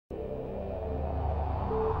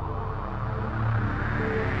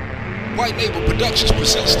White Label Productions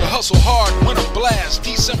presents the Hustle Hard Winter Blast,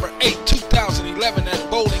 December 8, 2011 at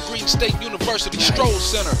Bowling Green State University STROH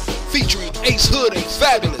Center, featuring Ace, Hood, and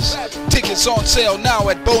Fabolous. Tickets on sale now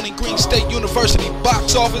at Bowling Green State University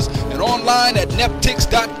box office and online at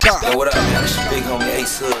neptix.com. Yo, what up, man? It's your big homie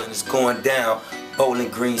Ace Hood, and it's going down Bowling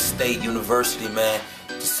Green State University, man.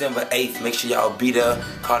 December 8th, make sure y'all be there.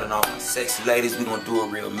 Calling all my sexy ladies. We're gonna do a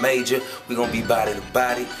real major. We're gonna be body to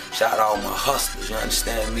body. Shout out all my hustlers, you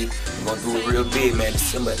understand me? We're gonna do it real big, man.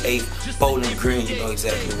 December 8th, Bowling Green, you know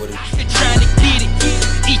exactly what it is.